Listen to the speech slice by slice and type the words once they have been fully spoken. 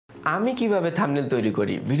আমি কিভাবে থাম্বনেল তৈরি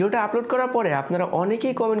করি। ভিডিওটা আপলোড করার পরে আপনারা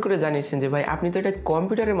অনেকেই কমেন্ট করে জানিয়েছেন যে ভাই আপনি তো এটা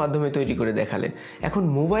কম্পিউটারের মাধ্যমে তৈরি করে দেখালেন, এখন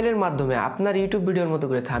মোবাইলের মাধ্যমে আপনার ইউটিউব ভিডিওর মতো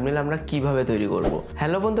করে থাম্বনেল আমরা কিভাবে তৈরি করব।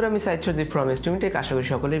 হ্যালো বন্ধুরা, আমি সাইদ সজিব ফ্রম এস্টিমেটেক, আশা করি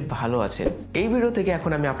সকলেই ভালো আছেন। এই ভিডিও থেকে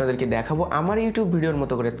এখন আমি আপনাদেরকে দেখাবো আমার ইউটিউব ভিডিওর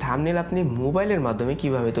মতো করে থাম্বনেল আপনি মোবাইলের মাধ্যমে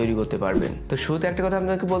কিভাবে তৈরি করতে পারবেন। তো শুরুতে একটা কথা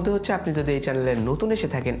আপনাকে বলতে হচ্ছে, আপনি যদি এই চ্যানেলে নতুন এসে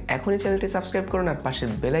থাকেন এখনই চ্যানেলটি সাবস্ক্রাইব করুন আর পাশের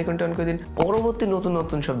বেল আইকনটি অন করে দিন পরবর্তী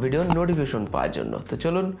নতুন সব ভিডিও নোটিফিকেশন পাওয়ার জন্য। তো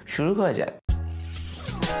চলুন শুরু করা যাক।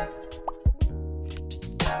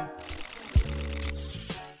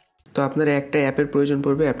 তো আপনার একটা অ্যাপের প্রয়োজন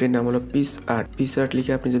পড়বে, অ্যাপটির নাম হলো PicsArt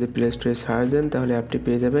লিখে আপনি যদি প্লে স্টোরে সার্চ দেন তাহলে অ্যাপটি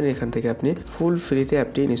পেয়ে যাবেন। এখান থেকে আপনি ফুল ফ্রিতে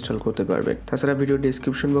অ্যাপটি ইনস্টল করতে পারবেন। তাছাড়া ভিডিও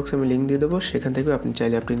ডিসক্রিপশন বক্সে আমি লিঙ্ক দিয়ে দেবো, সেখান থেকেও আপনি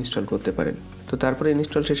চাইলে অ্যাপটি ইনস্টল করতে পারেন। তো তারপরে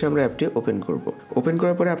ইনস্টল শেষে আমরা অ্যাপটি ওপেন করব। ওপেন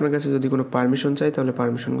করার পরে আপনার কাছে যদি কোনো পারমিশন চাই তাহলে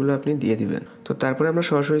পারমিশনগুলো আপনি দিয়ে দিবেন। তো তারপরে আমরা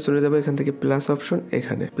সরাসরি চলে যাবো এখান থেকে প্লাস অপশন।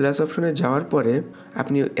 এখানে প্লাস অপশনে যাওয়ার পরে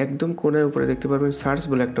আপনি একদম কোনায় উপরে দেখতে পারবেন সার্চ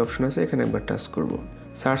বলে একটা অপশন আছে, এখানে একবার টাচ করব।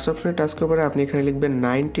 সার্চ অপশনে টাচ করার পরে আপনি এখানে লিখবেন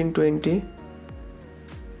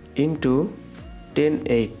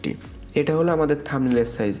 1920x1080। এটা হলো আমাদের থাম্বনেলের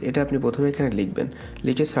সাইজ। এটা আপনি প্রথমে এখানে লিখবেন,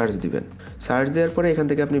 লিখে সার্চ দিবেন। সার্চ দেওয়ার পরে এখান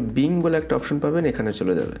থেকে আপনি বিং বলে একটা অপশন পাবেন, এখানে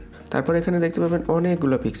চলে যাবেন। তারপর এখানে দেখতে পাবেন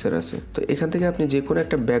অনেকগুলো পিকচার আছে। তো এখান থেকে আপনি যে কোনো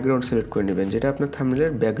একটা ব্যাকগ্রাউন্ড সিলেক্ট করে নেবেন, যেটা আপনার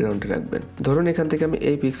থাম্বনেলের ব্যাকগ্রাউন্ডে রাখবেন। ধরুন এখান থেকে আমি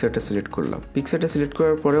এই পিকচারটা সিলেক্ট করলাম। পিকচারটা সিলেক্ট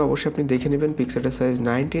করার পরে অবশ্যই আপনি দেখে নেবেন পিকচারটার সাইজ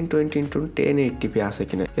 1920x1080p আছে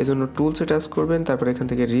কিনা। এজন্য টুলসে টাচ করবেন, তারপর এখান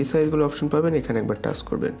থেকে রিসাইজ বলে অপশন পাবেন, এখানে একবার টাচ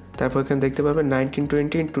করবেন। তারপর এখানে দেখতে পাবেন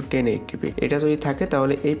 1920x1080p। এটা যদি থাকে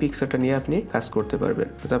তাহলে এই পিকচারটা নিয়ে আপনি কাজ করতে পারবেন।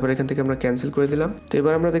 তারপর এখান থেকে আমরা ক্যান্সেল করে দিলাম। তো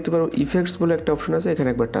এবার আমরা দেখতে পারবো ইফেক্টস বলে একটা অপশন আছে, এখানে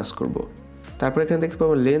একবার টাচ করব। তারপর এখানে দেখতে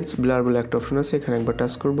পাবো লেন্স ব্লার বলে একটা অপশন আছে, এখানে একবার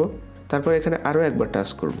টাচ করব। তারপর এখানে আরও একবার টাচ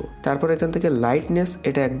করব। তারপর এখান থেকে লাইটনেস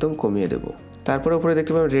এটা একদম কমিয়ে দেব। তারপর উপরে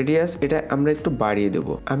দেখতে পাবো রেডিয়াস, এটা আমরা একটু বাড়িয়ে দেব।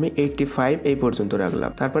 আমি 85 এই পর্যন্ত রাখলাম।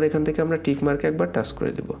 তারপর এখান থেকে আমরা টিক মার্কে একবার টাচ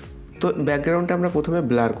করে দেব। তো ব্যাকগ্রাউন্ডটা আমরা প্রথমে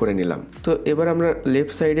ব্লার করে নিলাম। তো এবার আমরা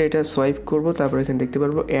লেফট সাইডে এটা সোয়াইপ করব। তারপর এখানে দেখতে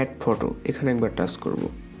পারবো অ্যাড ফটো, এখানে একবার টাচ করব।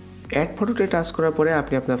 অ্যাড ফটোতে টাচ করার পরে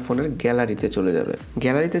আপনি আপনার ফোনের গ্যালারিতে চলে যাবেন।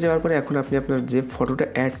 গ্যালারিতে যাওয়ার পরে এখন আপনি আপনার যে ফটোটা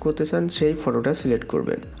অ্যাড করতে চান সেই ফটোটা সিলেক্ট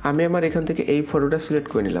করবেন। আমি আমার এখান থেকে এই ফটোটা সিলেক্ট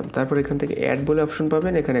করে নিলাম। তারপর এখান থেকে অ্যাড বলে অপশন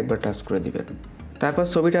পাবেন, এখানে একবার টাচ করে দিবেন। তারপর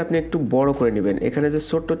ছবিটা আপনি একটু বড় করে নেবেন। এখানে যে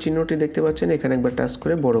ছোট্ট চিহ্নটি দেখতে পাচ্ছেন, এখানে একবার টাচ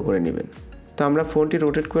করে বড় করে নেবেন। তো আমরা ফোনটি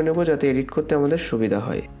রোটেট করে নেব যাতে এডিট করতে আমাদের সুবিধা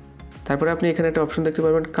হয়। তারপরে আপনি এখানে একটা অপশন দেখতে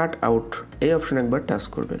পাবেন কাট আউট, এই অপশন একবার টাচ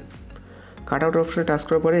করবেন। কাট আউট অপশনে টাচ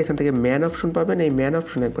করার পরে এখান থেকে ম্যান অপশন পাবেন, এই ম্যান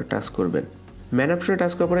অপশনে একবার টাচ করবেন। ম্যান অপশনে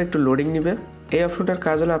টাচ করার পরে একটু লোডিং নেবে। এই অপশনটার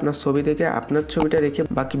কাজ হলো আপনার ছবি থেকে আপনার ছবিটা রেখে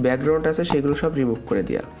বাকি ব্যাকগ্রাউন্ড আছে সেগুলো সব রিমুভ করে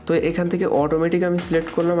দেওয়া। তো এখান থেকে অটোমেটিক আমি সিলেক্ট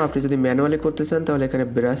করলাম। আপনি যদি ম্যানুয়ালি করতে চান তাহলে এখানে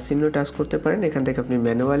ব্রাশ চিহ্ন টাচ করতে পারেন, এখান থেকে আপনি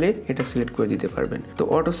ম্যানুয়ালি এটা সিলেক্ট করে দিতে পারবেন। তো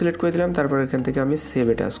অটো সিলেক্ট করে দিলাম। তারপর এখান থেকে আমি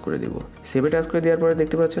সেভে টাচ করে দিব। সেভে টাচ করে দেওয়ার পরে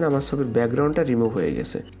দেখতে পাচ্ছেন আমার ছবির ব্যাকগ্রাউন্ডটা রিমুভ হয়ে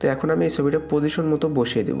গেছে। তো এখন আমি এই ছবিটা পজিশন মতো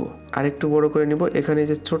বসিয়ে দেবো, আর একটু বড় করে নিব। এখানে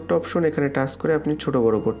যে ছোট্ট অপশন, এখানে টাচ করে আপনি ছোট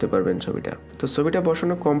বড় করতে পারবেন ছবিটা। তো ছবিটা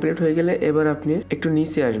বসানো কমপ্লিট হয়ে গেলে এবার আপনি একটু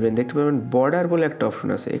নিচে আসবেন, দেখতে পাবেন বর্ডার বলে একটা অপশন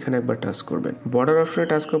আছে, এখানে একবার টাচ করবেন। বর্ডার অপশনে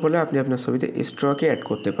টাচ করার পরে আপনি আপনার ছবিতে স্ট্রোকে অ্যাড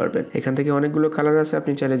করতে পারবেন। এখান থেকে অনেকগুলো কালার আছে,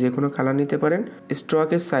 আপনি চাইলে যে কোনো কালার নিতে পারেন।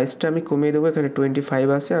 স্ট্রোকের সাইজটা আমি কমিয়ে দেবো, এখানে 25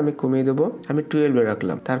 আছে, আমি কমিয়ে দেবো, আমি 12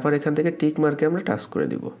 রাখলাম। তারপর এখান থেকে টিক মার্কে আমরা টাচ করে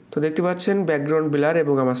দিব। তো দেখতে পাচ্ছেন ব্যাকগ্রাউন্ড ব্লার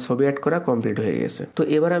এবং আমার ছবি অ্যাড করা কমপ্লিট হয়ে গেছে। তো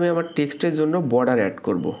এবার আমি আমার টেক্সটের জন্য বর্ডার অ্যাড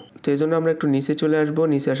করব। তো এই জন্য আমরা একটু নিচে চলে আসবো।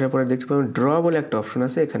 নিচে আসার পরে দেখতে পাবেন ড্র বলে একটা অপশন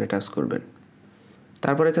আছে, এখানে টাচ করবেন।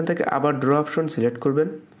 তারপর এখান থেকে আবার ড্র অপশন সিলেক্ট করবেন।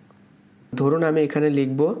 ধরুন আমি এখানে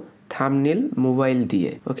লিখবো থাম্বনেল মোবাইল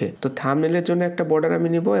দিয়ে। ওকে, তো থাম্বনেলের জন্য একটা বর্ডার আমি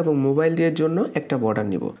নিব এবং মোবাইল দিয়ে জন্য একটা বর্ডার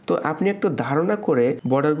নিব। তো আপনি একটু ধারণা করে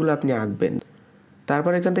বর্ডারগুলো আপনি আঁকবেন।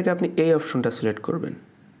 তারপর এখান থেকে আপনি এই অপশনটা সিলেক্ট করবেন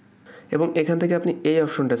এবং এখান থেকে আপনি এই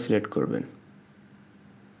অপশনটা সিলেক্ট করবেন।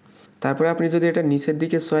 তারপরে আপনি যদি এটা নিচের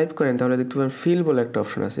দিকে সোয়াইপ করেন তাহলে দেখতে পাবেন ফিল বলে একটা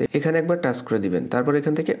অপশন আছে, এখানে একবার টাচ করে দিবেন। তারপর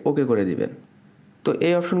এখান থেকে ওকে করে দিবেন। তো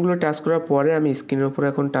এই অপশনগুলো টাচ করার পরে আমি স্ক্রিনের উপর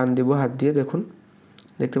এখন টান দিব হাত দিয়ে। দেখুন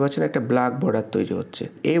দেখতে পাচ্ছেন একটা ব্ল্যাক বর্ডার তৈরি হচ্ছে।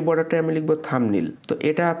 এই বর্ডারটা আমি লিখবো থাম্বনেল। তো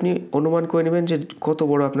এটা আপনি অনুমান করে নেবেন যে কত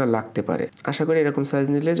বড় আপনার লাগতে পারে। আশা করি এরকম সাইজ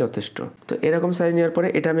নিলে যথেষ্ট। তো এরকম সাইজ নেওয়ার পরে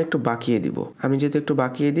এটা আমি একটু বাঁকিয়ে দিব। আমি যেহেতু একটু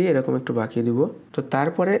বাঁকিয়ে দিই, এরকম একটু বাঁকিয়ে দিব। তো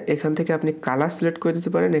তারপরে এখান থেকে আপনি কালার সিলেক্ট করে দিতে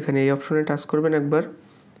পারেন। এখানে এই অপশনে টাচ করবেন একবার।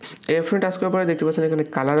 এই অপশনে টাচ করার পরে দেখতে পাচ্ছেন এখানে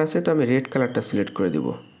কালার আছে, তো আমি রেড কালারটা সিলেক্ট করে দিব।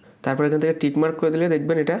 তারপর এখান থেকে টিক মার্ক করে দিলে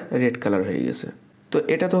দেখবেন এটা রেড কালার হয়ে গেছে। তো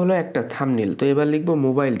এটা তো হলো একটা থাম্বনেল। তো এবার লিখবো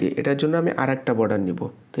মোবাইল দিয়ে। এটার জন্য আমি আরেকটা বর্ডার নিব।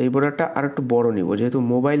 তো এই বর্ডারটা আর একটু বড় নিব, যেহেতু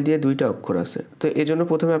মোবাইল দিয়ে দুইটা অক্ষর আছে। তো এই জন্য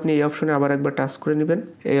প্রথমে আপনি এই অপশনে আবার একবার টাচ করে নেবেন।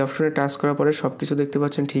 এই অপশনে টাচ করার পরে সবকিছু দেখতে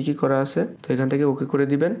পাচ্ছেন ঠিকই করা আছে। তো এখান থেকে ওকে করে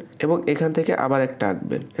দিবেন এবং এখান থেকে আবার একটা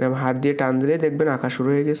আঁকবেন। এরকম হাত দিয়ে টান দিলে দেখবেন আঁকা শুরু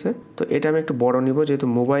হয়ে গেছে। তো এটা আমি একটু বড় নিব, যেহেতু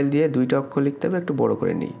মোবাইল দিয়ে দুইটা অক্ষর লিখতে হবে, একটু বড়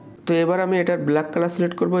করে নিই। তো এবার আমি এটার ব্ল্যাক কালার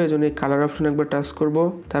সিলেক্ট করবো, এই জন্য এই কালার অপশন একবার টাচ করব,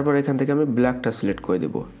 তারপর এখান থেকে আমি ব্ল্যাকটা সিলেক্ট করে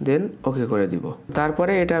দিব, দেন ওকে করে দিব।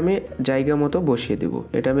 তারপরে এটা আমি জায়গা মতো বসিয়ে দিব।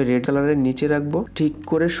 এটা আমি রেড কালারের নিচে রাখবো, ঠিক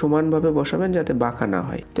করে সমানভাবে বসাবেন যাতে বাঁকা না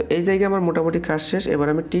হয়। তো এই জায়গায় আমার মোটামুটি কাজ শেষ। এবার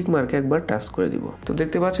আমি টিক মার্কে একবার টাচ করে দিব। তো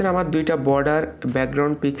দেখতে পাচ্ছেন আমার দুইটা বর্ডার,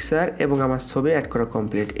 ব্যাকগ্রাউন্ড পিকচার এবং আমার ছবি অ্যাড করা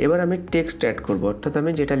কমপ্লিট। এবার আমি টেক্সট অ্যাড করবো, অর্থাৎ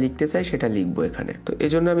আমি যেটা লিখতে চাই সেটা লিখবো এখানে। তো এই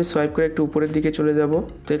জন্য আমি সোয়াইপ করে একটু উপরের দিকে চলে যাব।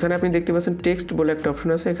 তো এখানে আপনি দেখতে পাচ্ছেন টেক্সট বলে একটা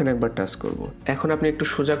অপশন আছে, এখানে একবার টাচ করব। এখন আপনি একটু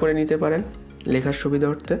সোজা করে নিতে পারেন লেখার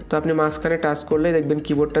সুবিধার্থে। তো আপনি মাঝখানে টাচ করলে দেখবেন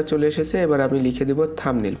কিবোর্ডটা চলে এসেছে। এবার আমি লিখে দিব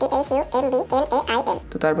থাম্বনেল।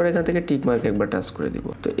 তো তারপর এখান থেকে টিক মার্ক একবার টাচ করে দিব।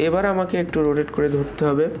 তো এবার আমাকে একটু রোটেট করে ধরতে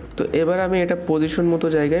হবে। তো এবার আমি এটা পজিশন মতো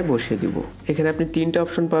জায়গায় বসিয়ে দিব। এখানে আপনি তিনটা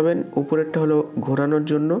অপশন পাবেন, উপরেরটা হলো ঘোরানোর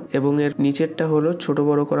জন্য এবং এর নিচেরটা হলো ছোট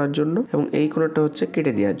বড় করার জন্য এবং এই কোণটা হচ্ছে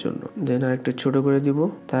কেটে দেওয়ার জন্য। দেন আর একটু ছোট করে দিব,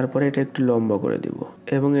 তারপরে এটা একটু লম্বা করে দিব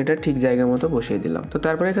এবং এটা ঠিক জায়গা মতো বসিয়ে দিলাম। তো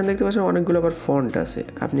তারপরে এখানে দেখতে পাচ্ছেন অনেকগুলো আবার ফন্ট আছে,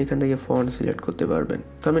 আপনি এখান থেকে ফন্ট সিলেক্ট করতে পারবেন।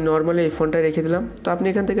 তো আমি নর্মালি এই ফন্টটা রেখে দিলাম। তো আপনি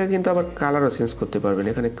এখান থেকে কিন্তু আবার কালারও চেঞ্জ করতে পারবেন।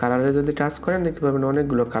 এখানে কালারে যদি টাচ করেন দেখতে পারবেন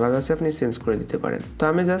অনেকগুলো কালার আছে, আপনি চেঞ্জ করে দিতে পারেন। তো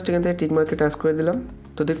আমি জাস্ট এখান থেকে টিক মার্কে টাচ করে দিলাম।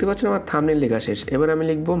 তো দেখতে পাচ্ছেন আমার থাম্বনেল লেখা শেষ। এবার আমি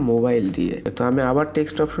লিখবো মোবাইল দিয়ে। তো আমি আবার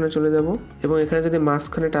টেক্সট অপশনে চলে যাব এবং এখানে যদি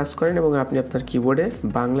মাঝখানে টাচ করেন এবং আপনি আপনার কিবোর্ডে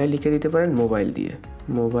বাংলায় লিখে দিতে পারেন মোবাইল দিয়ে,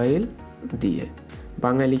 মোবাইল দিয়ে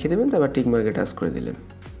বাংলায় লিখে দেবেন, তারপর টিক মার্কে টাচ করে দিলেন।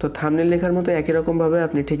 তো থাম্বনেল লেখার মতো একই রকমভাবে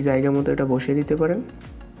আপনি ঠিক জায়গা মতো এটা বসিয়ে দিতে পারেন।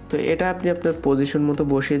 তো এটা আপনি আপনার পজিশন মতো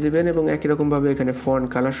বসিয়ে দিবেন এবং একই রকমভাবে এখানে ফন্ট,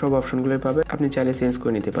 কালার সব অপশনগুলো পাবেন, আপনি চাইলে চেঞ্জ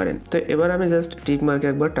করে নিতে পারেন। তো এবার আমি জাস্ট টিক মার্কে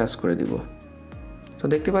একবার টাচ করে দিব। তো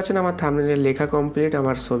দেখতে পাচ্ছেন আমার থাম্বনেলের লেখা কমপ্লিট,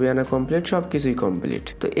 আমার ছবি আনা কমপ্লিট, সব কিছুই কমপ্লিট।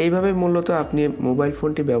 তো এইভাবে মূলত আপনি মোবাইল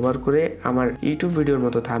ফোনটি ব্যবহার করে আমার ইউটিউব ভিডিওর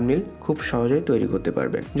মতো থাম্বনেল খুব সহজেই তৈরি করতে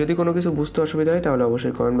পারবেন। যদি কোনো কিছু বুঝতে অসুবিধা হয় তাহলে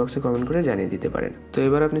অবশ্যই কমেন্ট বক্সে কমেন্ট করে জানিয়ে দিতে পারেন। তো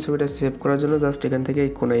এবার আপনি ছবিটা সেভ করার জন্য জাস্ট এখান থেকে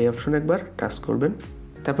এই কোণায় অপশন একবার টাচ করবেন,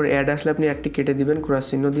 তারপর অ্যাড আসলে আপনি অ্যাডটি কেটে দিবেন ক্রস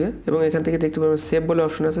চিহ্ন দিয়ে এবং এখান থেকে দেখতে পাবেন সেভ বলে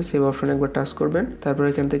অপশন আছে, সেভ অপশন একবার টাচ করবেন। তারপর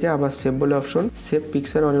এখান থেকে আবার সেভ বলে option, save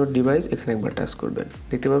picture on your device, এখানে একবার টাচ করবেন।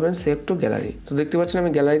 দেখতে পাবেন সেভ টু গ্যালারি। তো দেখতে পাচ্ছেন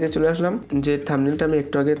আমি গ্যালারিতে চলে আসলাম। যে থাম্বনেলটা আমি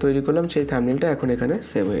একটু আগে তৈরি করলাম সেই থাম্বনেলটা এখন এখানে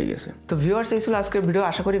সেভ হয়ে গেছে। তো ভিউয়ার্স, এই ছিল আজকের ভিডিও।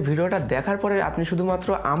 আশা করি ভিডিওটা দেখার পরে আপনি শুধুমাত্র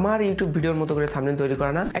আমার ইউটিউব ভিডিওর মতো করে থাম্বনেল তৈরি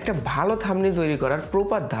করা না, একটা ভালো থাম্বনেল তৈরি করার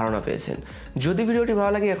প্রপার ধারণা পেয়েছেন। যদি ভিডিওটি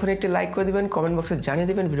ভালো লাগে এখন একটি লাইক করে দিবেন, কমেন্ট বক্সে জানিয়ে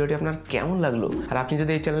দিবেন ভিডিওটি আপনার কেমন লাগলো। আর আপনি যদি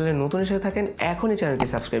এই চ্যানেলে নতুন থাকেন এখনই চ্যানেলটি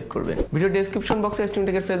সাবস্ক্রাইব করবেন। ভিডিও ডেসক্রিপশন বক্সে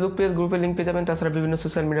স্টুডেন্টের ফেসবুক পেজ, গ্রুপের লিংক পেয়ে যাবেন। তাছাড়া বিভিন্ন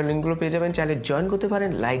সোশ্যাল মিডিয়ার লিঙ্কগুলো পেয়ে যাবেন, চাইলে জয়েন করতে পারেন,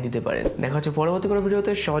 লাইক দিতে পারেন। দেখা হচ্ছে পরবর্তী কোনো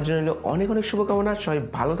ভিডিওতে। সবার জন্য অনেক অনেক শুভকামনা। সবাই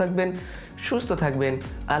ভালো থাকবেন, সুস্থ থাকবেন।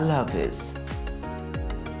 আল্লাহ হাফেজ।